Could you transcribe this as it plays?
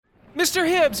Mr.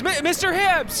 Hibbs! Mr.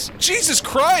 Hibbs! Jesus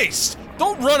Christ!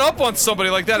 Don't run up on somebody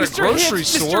like that at a grocery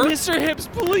store. Mr. Hibbs,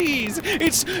 please!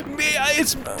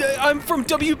 I'm from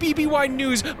WBBY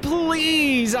News.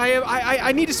 Please,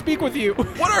 I need to speak with you.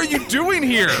 What are you doing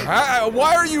here?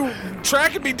 Why are you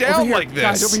tracking me down like this?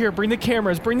 Guys, over here, bring the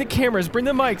cameras, bring the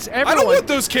mics, everyone. I don't want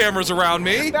those cameras around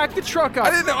me. Back the truck up.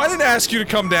 I didn't ask you to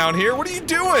come down here. What are you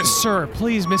doing? Sir,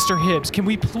 please, Mr. Hibbs, can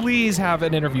we please have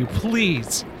an interview,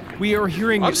 please? We are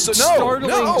hearing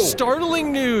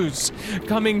startling news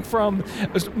coming from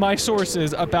my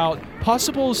sources about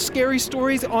possible scary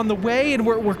stories on the way, and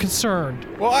we're concerned.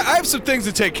 Well, I have some things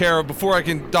to take care of before I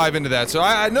can dive into that, so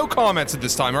I no comments at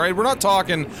this time, all right? We're not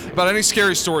talking about any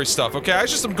scary story stuff, okay?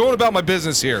 I'm going about my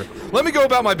business here. Let me go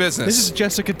about my business. This is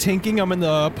Jessica Tinking. I'm in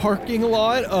the parking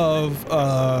lot of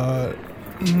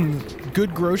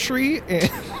Good Grocery,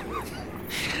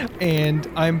 and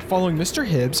I'm following Mr.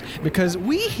 Hibbs because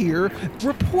we hear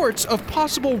reports of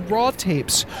possible raw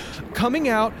tapes coming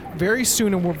out very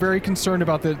soon, and we're very concerned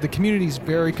about the community's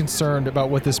very concerned about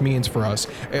what this means for us.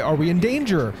 Are we in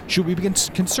danger? Should we be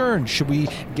concerned? Should we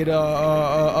get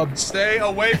a Stay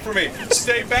away from me.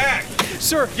 Stay back.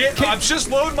 Sir, I'm just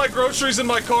loading my groceries in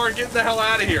my car and getting the hell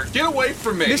out of here. Get away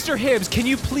from me. Mr. Hibbs, can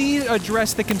you please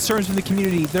address the concerns from the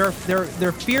community? They're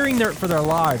fearing for their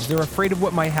lives. They're afraid of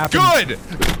what might happen. Good.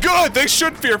 They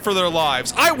should fear for their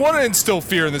lives. I want to instill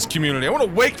fear in this community. I want to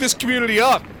wake this community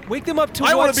up. Wake them up to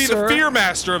what, I want to be sir? the fear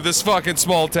master of this fucking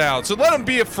small town, so let them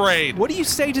be afraid. What do you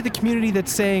say to the community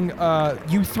that's saying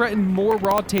you threatened more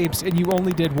raw tapes and you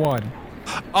only did one?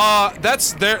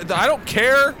 That's I don't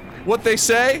care what they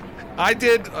say. I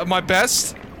did my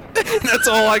best. That's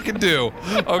all I can do,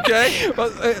 okay? Well,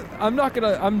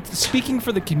 I'm speaking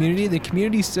for the community. The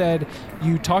community said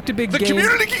you talked a big game. The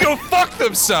community can go fuck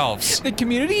themselves. The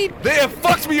community? They have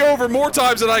fucked me over more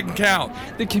times than I can count.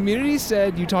 The community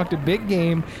said you talked a big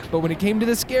game, but when it came to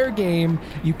the scare game,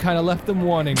 you kind of left them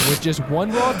wanting with just one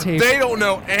raw tape. They don't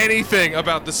know anything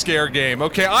about the scare game,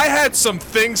 okay? I had some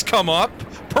things come up.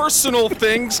 Personal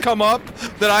things come up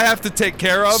that I have to take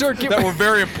care of. Sir, that were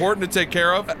very important to take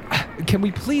care of. Can we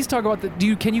please talk about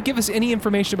can you give us any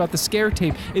information about the scare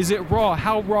tape? Is it raw?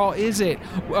 How raw is it?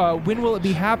 When will it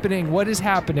be happening? What is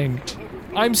happening?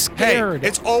 I'm scared. Hey,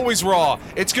 it's always raw.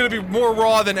 It's going to be more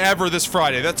raw than ever this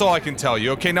Friday. That's all I can tell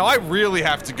you, okay? Now, I really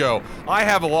have to go. I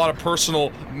have a lot of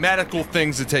personal medical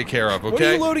things to take care of, okay? What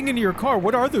are you loading into your car?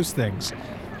 What are those things?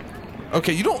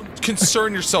 Okay, you don't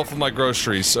concern yourself with my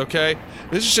groceries, okay?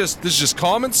 This is just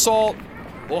common salt,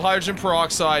 a little hydrogen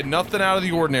peroxide, nothing out of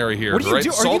the ordinary here. What do you right?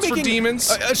 do? Salt's for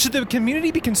demons. Should the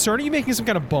community be concerned? Are you making some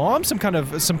kind of bomb? Some kind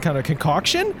of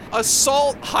concoction? A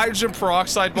salt hydrogen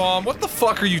peroxide bomb? What the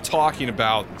fuck are you talking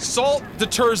about? Salt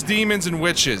deters demons and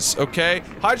witches, okay?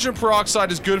 Hydrogen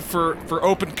peroxide is good for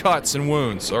open cuts and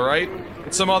wounds, all right?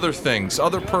 Some other things,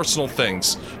 other personal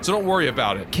things. So don't worry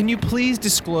about it. Can you please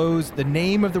disclose the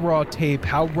name of the raw tape?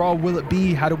 How raw will it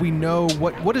be? How do we know?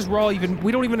 What is raw even?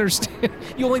 We don't even understand.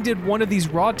 You only did one of these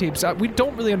raw tapes. We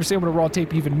don't really understand what a raw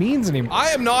tape even means anymore. I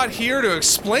am not here to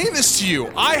explain this to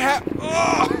you. I have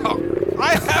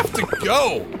to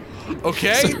go.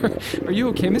 Okay? Sir, are you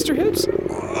okay, Mr. Hibbs?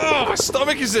 My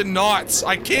stomach is in knots.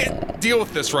 I can't deal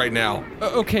with this right now.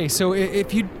 Okay, so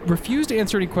if you refuse to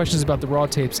answer any questions about the raw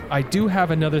tapes, I do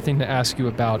have another thing to ask you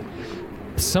about.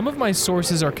 Some of my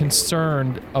sources are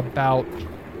concerned about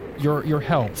your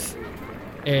health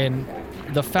and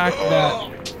the fact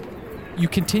that you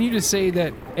continue to say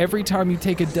that every time you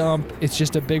take a dump, it's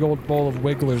just a big old bowl of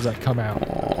Wigglers that come out.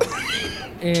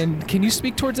 And can you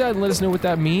speak towards that and let us know what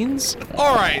that means?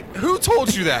 All right, who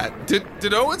told you that?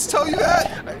 Did Owens tell you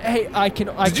that? Hey,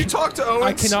 Did you talk to Owens?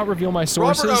 I cannot reveal my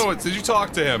sources. Robert Owens, did you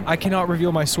talk to him? I cannot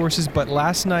reveal my sources, but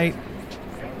last night...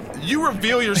 You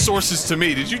reveal your sources to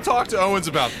me. Did you talk to Owens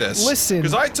about this? Listen,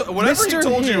 because whatever Mr. he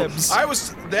told Hibbs,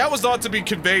 you, that was not to be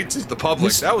conveyed to the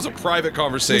public. That was a private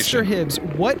conversation. Mr. Hibbs,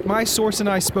 what my source and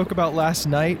I spoke about last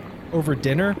night over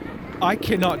dinner, I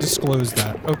cannot disclose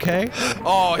that, okay?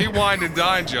 Oh, he wined and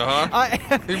dined you, huh?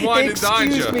 He wined and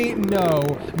dined you. Excuse me,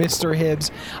 no, Mr. Hibbs.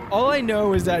 All I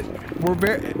know is that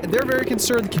they're very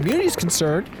concerned, the community's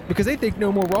concerned, because they think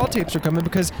no more raw tapes are coming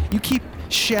because you keep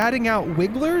shatting out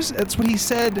Wigglers. That's what he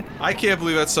said. I can't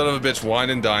believe that son of a bitch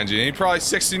wined and dined you. And he probably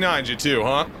 69'd you too,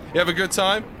 huh? You have a good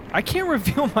time? I can't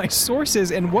reveal my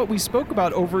sources and what we spoke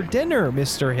about over dinner,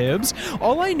 Mr. Hibbs.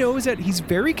 All I know is that he's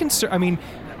very concerned. I mean,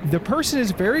 the person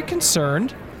is very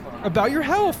concerned about your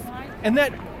health, and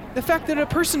that the fact that a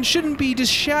person shouldn't be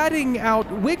just shatting out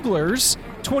Wigglers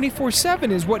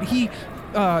 24/7 is what he,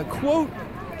 quote,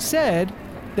 said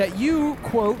that you,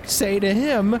 quote, say to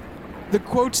him the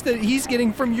quotes that he's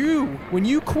getting from you when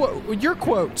you quote your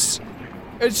quotes.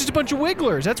 It's just a bunch of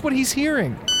wigglers. That's what he's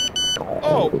hearing.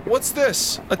 Oh, what's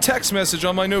this? A text message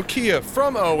on my Nokia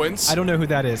from Owens. I don't know who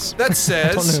that is. That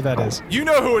says... I don't know who that is. You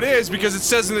know who it is because it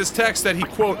says in this text that he,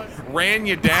 quote, ran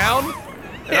you down.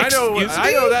 And I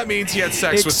know that means he had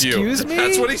sex with you. Excuse me?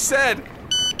 That's what he said.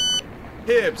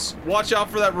 Hibbs, watch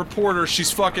out for that reporter.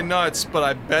 She's fucking nuts, but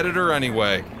I betted her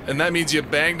anyway. And that means you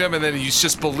banged him and then you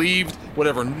just believed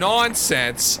whatever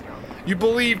nonsense. You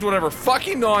believed whatever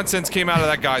fucking nonsense came out of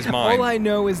that guy's mind. All I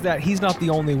know is that he's not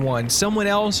the only one. Someone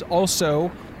else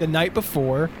also, the night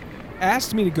before,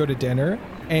 asked me to go to dinner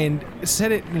and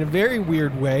said it in a very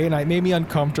weird way, and it made me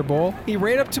uncomfortable. He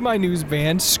ran up to my news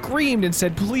van, screamed, and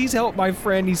said, "Please help my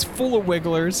friend. He's full of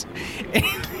wigglers."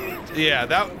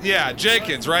 Yeah,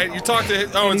 Jenkins, right? You talked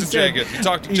to Owens and Jenkins. You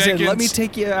talked to Jenkins. He said, "Let me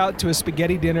take you out to a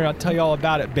spaghetti dinner. I'll tell you all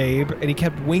about it, babe." And he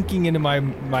kept winking into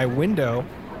my window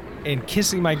and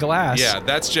kissing my glass. Yeah,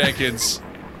 that's Jenkins.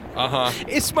 Uh-huh.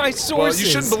 It's my sources. Well, you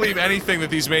shouldn't believe anything that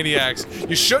these maniacs...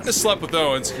 You shouldn't have slept with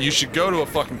Owens. You should go to a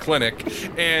fucking clinic.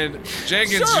 And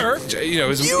Jenkins, Sir,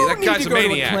 that guy's a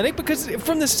maniac. To a clinic because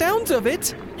from the sounds of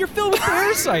it, you're filled with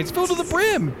parasites, filled to the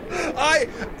brim.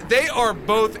 They are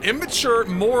both immature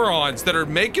morons that are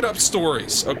making up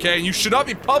stories, okay? And you should not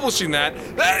be publishing that.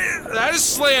 That is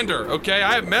slander, okay?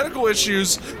 I have medical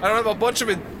issues. I don't have a bunch of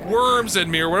worms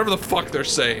in me or whatever the fuck they're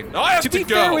saying. I have to go. To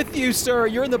be fair with you, sir,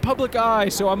 you're in the public eye,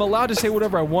 so I'm allowed to say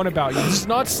whatever I want about you. This is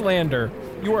not slander.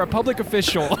 You are a public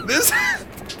official.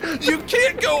 You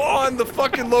can't go on the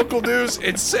fucking local news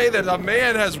and say that a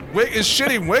man is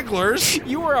shitting wigglers.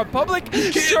 You are a public...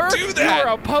 You can't sir, do that. You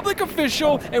are a public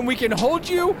official, and we can hold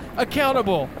you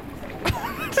accountable.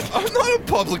 I'm not a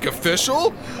public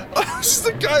official. I'm just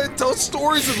a guy that tells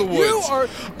stories in the woods.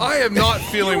 I am not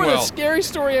feeling well. well. You're a scary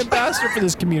story ambassador for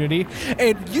this community,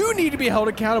 and you need to be held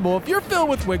accountable. If you're filled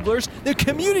with wigglers, the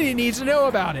community needs to know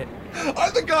about it.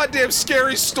 I'm the goddamn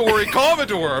scary story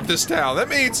commodore of this town. That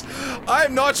means I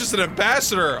am not just an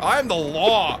ambassador. I am the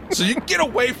law. So you get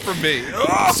away from me.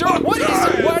 Sir, what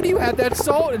is it? Why do you have that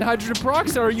salt and hydrogen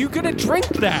peroxide? Are you gonna drink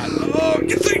that? Oh,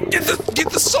 get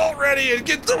the salt ready and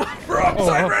get the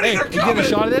peroxide ready. Hey, you get a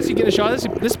shot of this? You get a shot of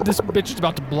this? This bitch is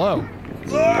about to blow.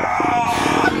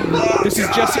 This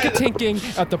is Jessica Tinking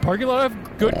at the parking lot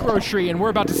of Good Grocery, and we're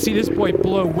about to see this boy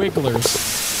blow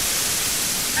wigglers.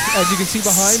 As you can see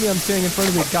behind me, I'm standing in front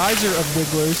of the geyser of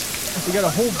wigglers. We got a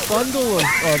whole bundle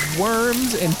of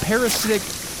worms and parasitic,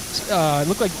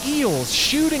 look like eels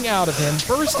shooting out of him,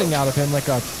 bursting out of him like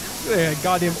a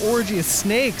goddamn orgy of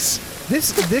snakes.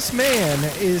 This man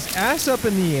is ass up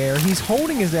in the air. He's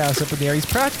holding his ass up in the air. He's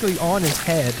practically on his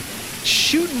head,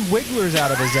 shooting wigglers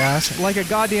out of his ass like a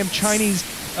goddamn Chinese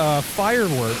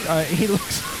firework.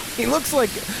 He looks like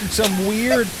some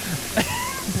weird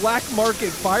black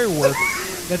market firework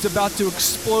that's about to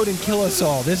explode and kill us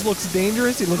all. This looks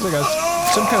dangerous. He looks like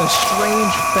some kind of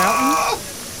strange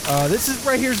fountain. This is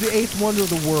right here is the 8th wonder of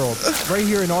the world, right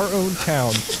here in our own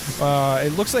town.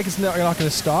 It looks like it's not going to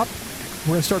stop.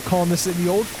 We're going to start calling this the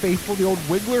Old Faithful, the Old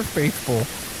Wiggler Faithful.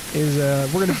 This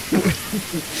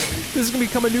is going to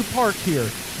become a new park here,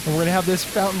 and we're going to have this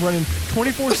fountain running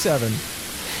 24/7.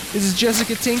 This is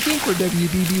Jessica Tinking for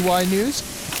WBBY News,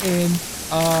 and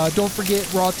don't forget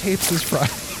Raw Tapes this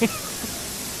Friday.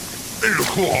 8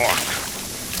 o'clock.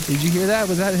 Did you hear that?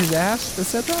 Was that his ass that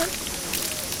said that?